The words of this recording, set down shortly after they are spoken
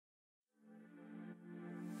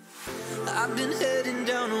I've been heading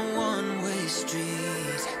down a one-way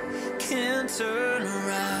street, can't turn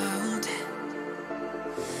around.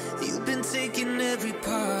 You've been taking every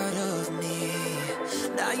part of me,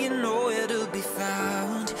 now you know where to be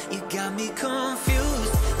found. You got me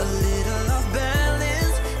confused, a little off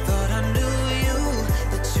balance. Thought I knew you,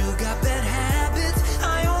 but you got bad habits.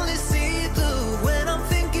 I only see blue when I'm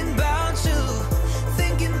thinking about you,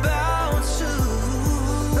 thinking about you.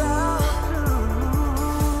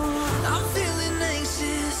 I'm feeling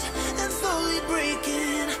anxious and slowly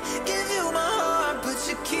breaking. Give you my heart, but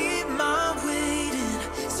you keep my waiting.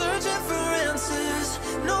 Searching for answers,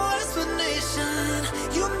 no explanation.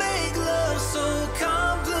 You make love so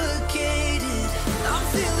complicated. I'm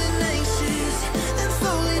feeling anxious and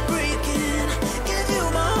slowly breaking. Give you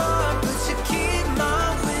my heart, but you keep my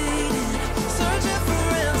waiting. Searching for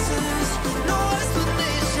answers, no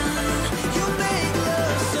explanation. You make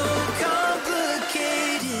love so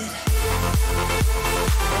complicated.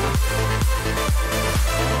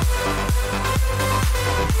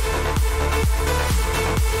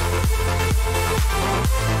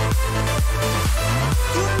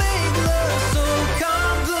 You make love so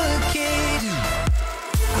complicated.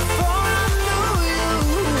 Before I knew you,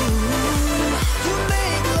 you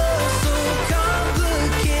make love so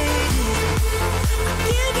complicated. I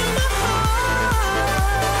give you my heart.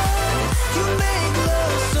 You make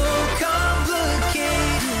love so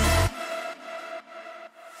complicated.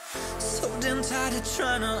 So damn tired of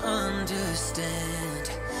trying to understand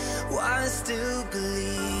why I still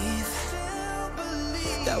believe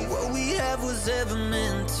that what we have was ever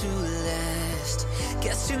meant to last.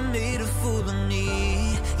 Guess you made a fool of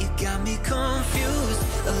me. You got me confused,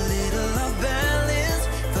 a little off balance.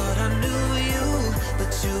 Thought I knew you,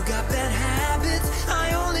 but you got bad habits.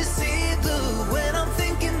 I only see blue when I'm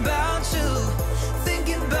thinking about you,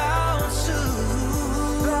 thinking about you.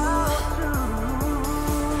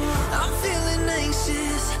 I'm feeling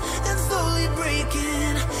anxious and slowly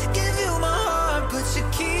breaking. Give you my heart, but you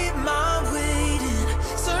keep my waiting.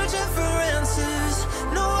 Searching for answers,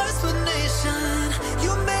 no explanation.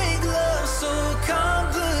 You make love so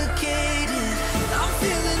complicated. I'm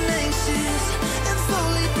feeling anxious and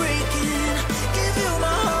slowly breaking. Give you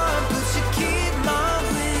my heart, but you keep my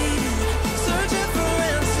waiting. Searching for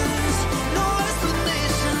answers, no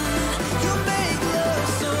explanation. You make love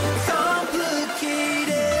so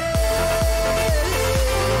complicated.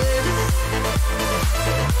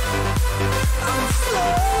 I'm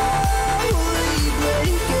slowly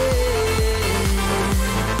breaking.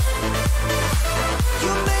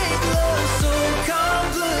 You make love so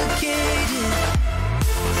complicated.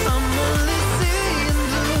 I'm only seeing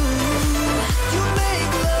blue. You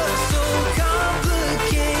make love so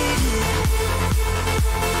complicated.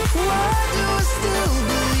 Why do I still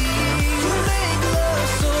believe you make love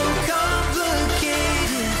so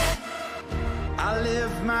complicated? I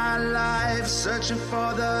live my life searching for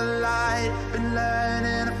the light. Been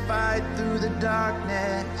learning to fight through the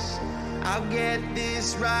darkness. I'll get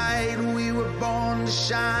this right. We were born to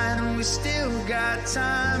shine, and we still got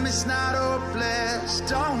time. It's not hopeless.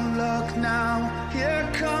 Don't look now. Here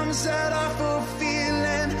comes that awful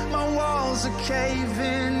feeling. My walls are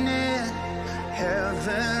caving in.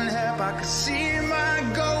 Heaven help, I can see my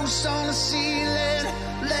ghost on the ceiling.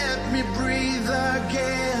 Let me breathe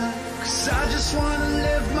again. 'Cause I just wanna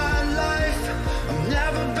live my life. I'm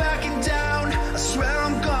never backing down. I swear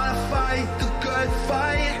I'm gonna fight the good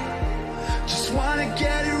fight. Just wanna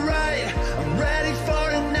get it right. I'm ready for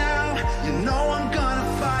it now. You know I'm gonna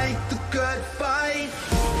fight the good fight.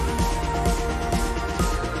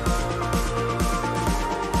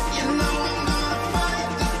 You know I'm gonna fight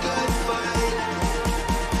the good fight.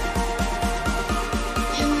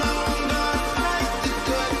 You know I'm gonna fight the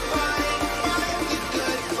good fight. Fight the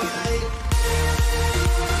good fight.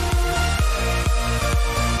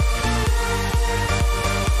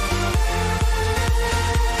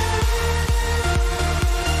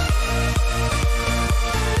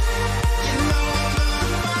 You know I'm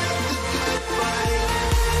gonna fight the good fight.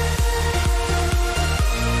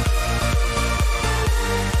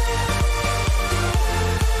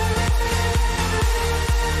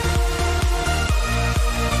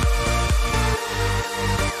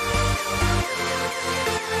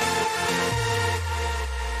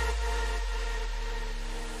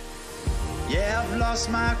 Yeah, I've lost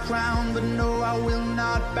my crown, but no, I will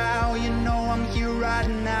not bow. You know I'm here right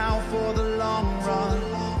now for the long run.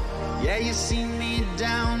 Yeah, you see me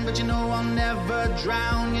down, but you know I'll never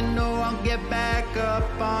drown. You know I'll get back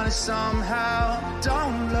up on it somehow.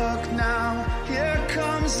 Don't look now. Here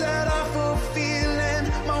comes that awful feeling.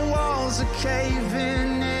 My walls are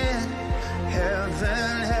caving in.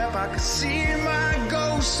 Heaven help, I can see my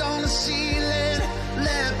ghost on the ceiling.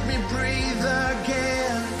 Let me breathe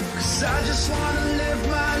again. 'Cause I just wanna live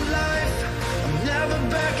my life. I'm never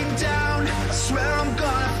backing down. I swear I'm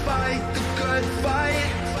gonna fight the good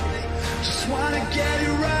fight. Just wanna get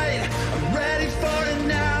it right. I'm ready for it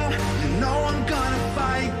now. You know I'm gonna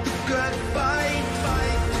fight the good fight.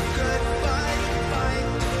 Fight the good fight. Fight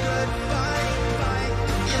the good fight. Fight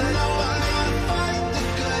the good fight. You know I'm gonna fight the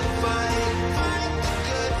good fight. Fight the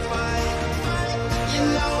good fight. Fight the good fight. You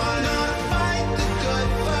know I'm gonna fight the good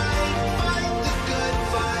fight. Fight the good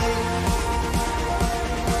fight.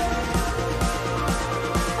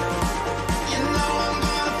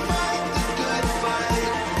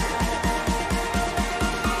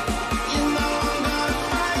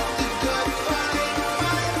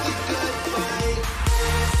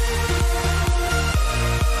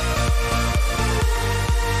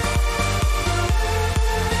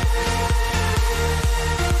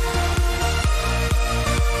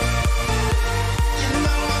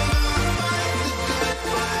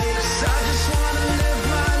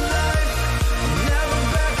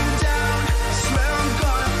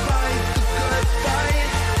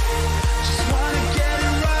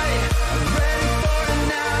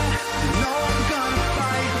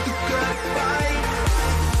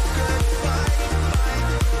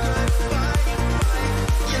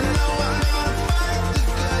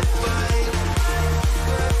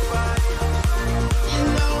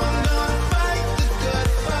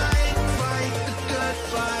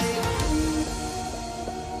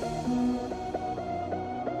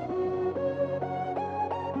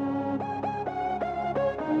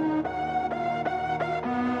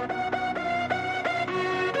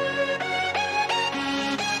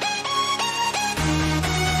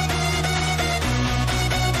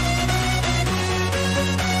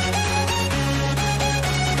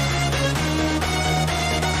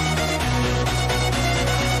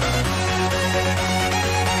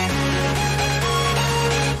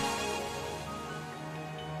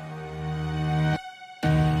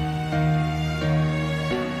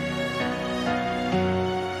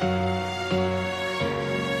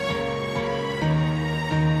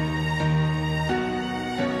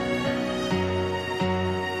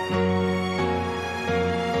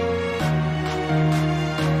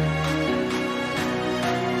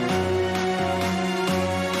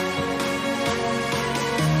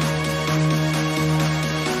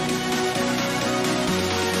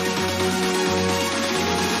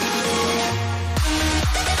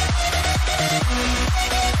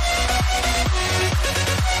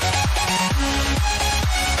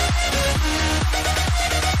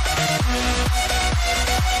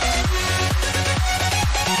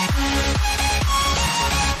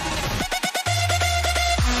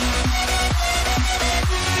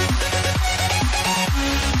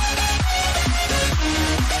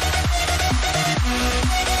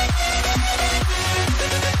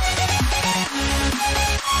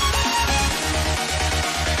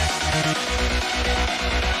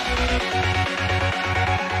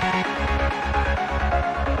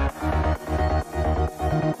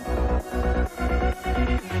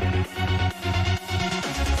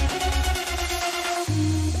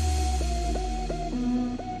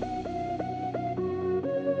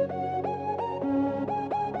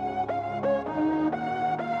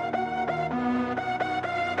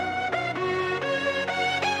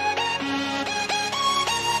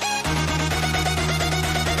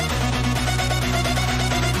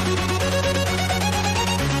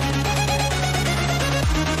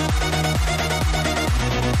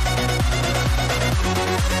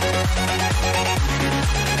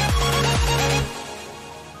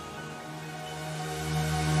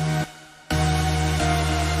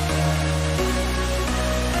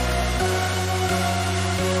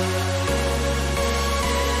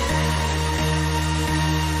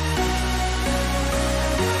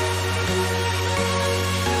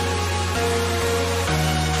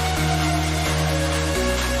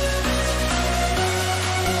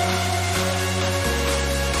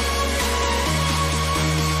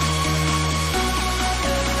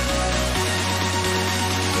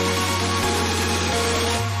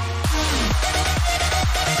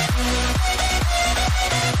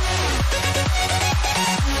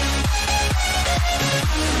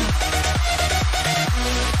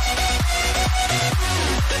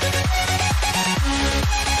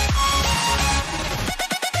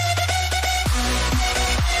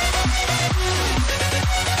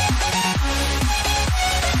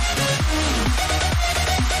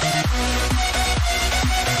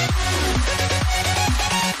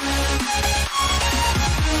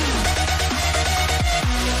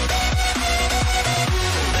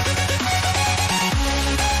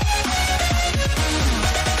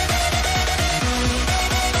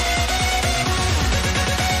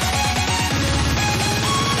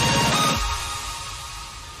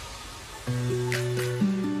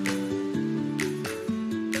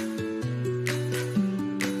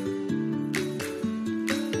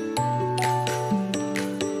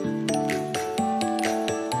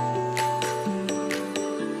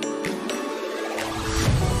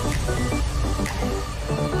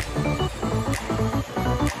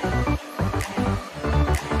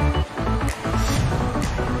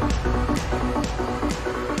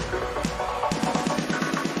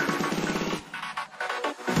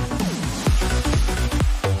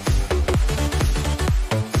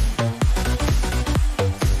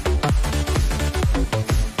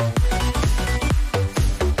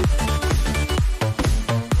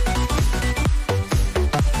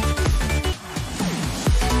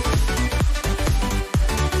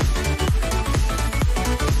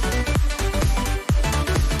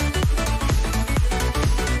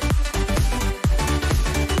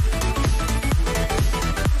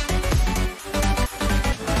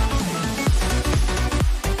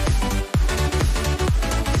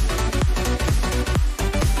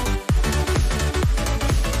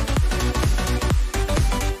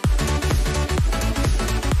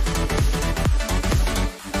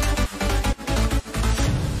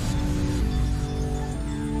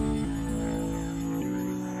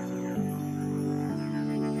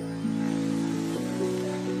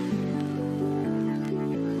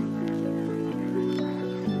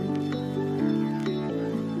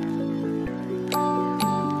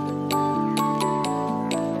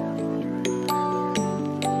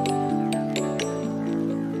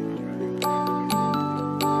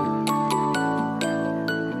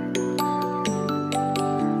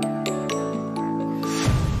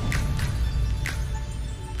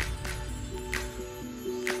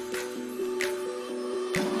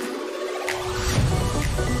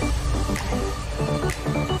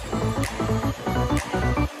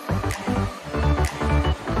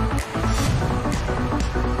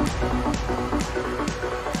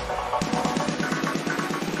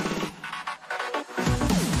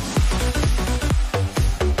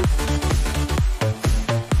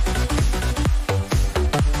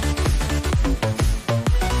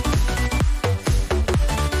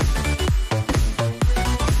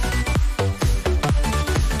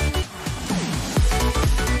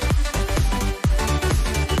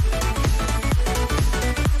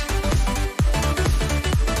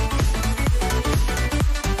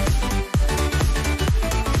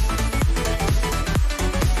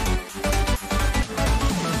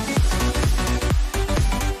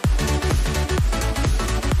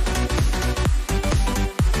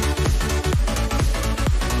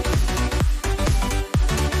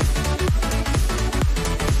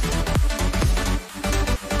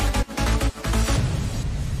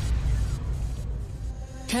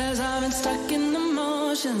 stuck in the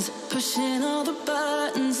motions, pushing all the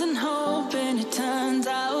buttons and hoping it turns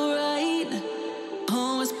out right.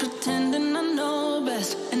 Always pretending I know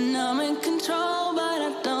best and I'm in control, but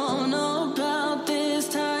I don't know about this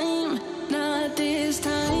time, not this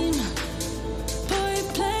time. Boy,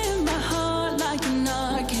 playing my heart like an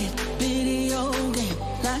arcade video game,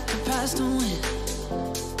 like a past to win.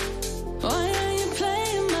 Why are you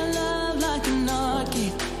playing my love like an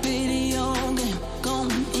arcade video game,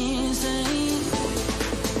 going insane?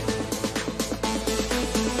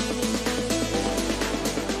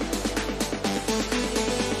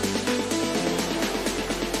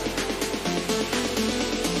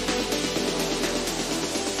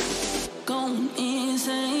 Going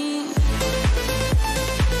insane.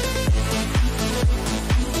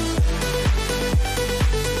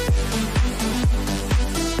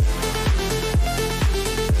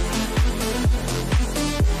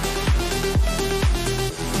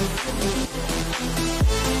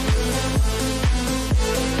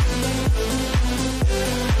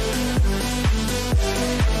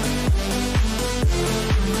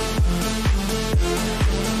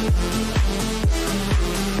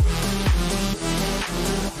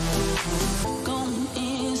 Going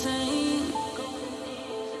insane.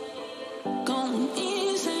 Going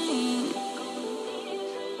insane.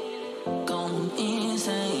 Going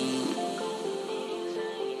insane.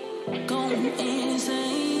 Going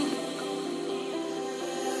insane.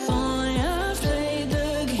 Boy, I've played the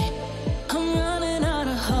game. I'm running out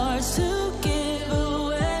of hearts to give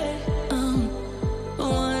away.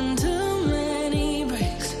 One too many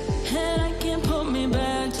breaks, and I can't put me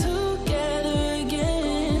back together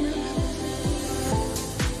again.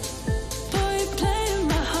 Boy, you're playing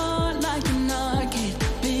my heart like an arcade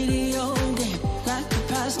video game, like a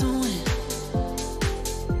past to win.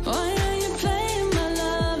 Why are you playing my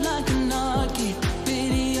love like an arcade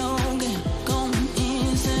video game, going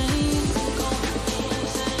insane, going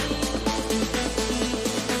insane,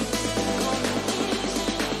 going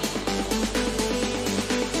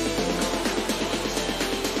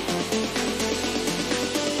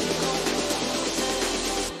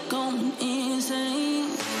insane, going insane.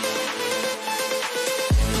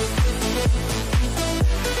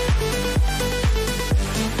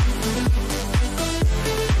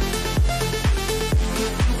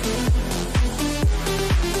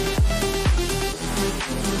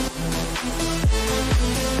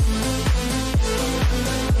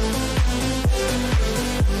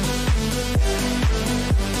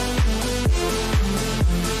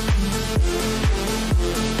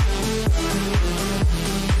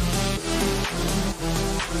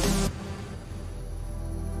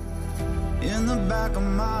 In the back of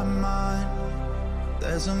my mind,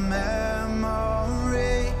 there's a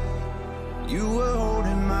memory. You were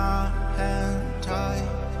holding my hand tight,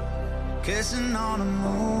 kissing on a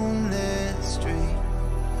moonlit street.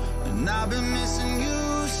 And I've been missing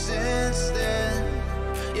you since then.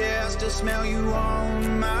 Yeah, I still smell you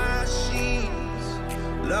on my sheets.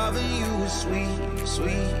 Loving you is sweet,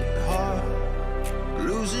 sweetheart.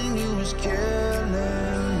 Losing you is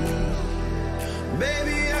killing me.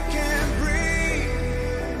 Baby, I can't breathe.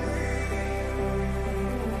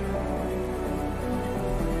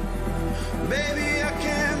 Baby, I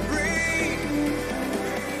can't breathe.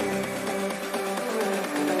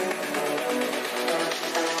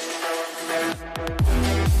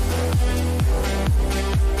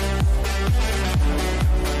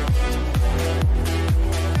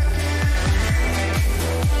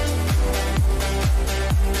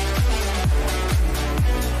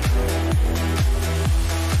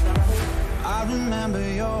 I remember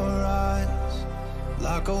your eyes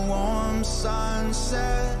like a warm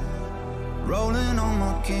sunset, rolling on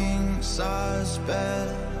my king-size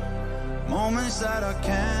bed. Moments that I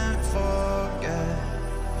can't forget.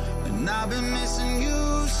 And I've been missing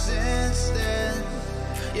you since then.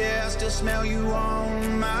 Yeah, I still smell you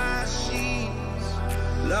on my sheets.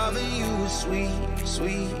 Loving you is sweet,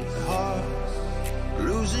 sweetheart.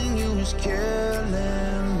 Losing you is killing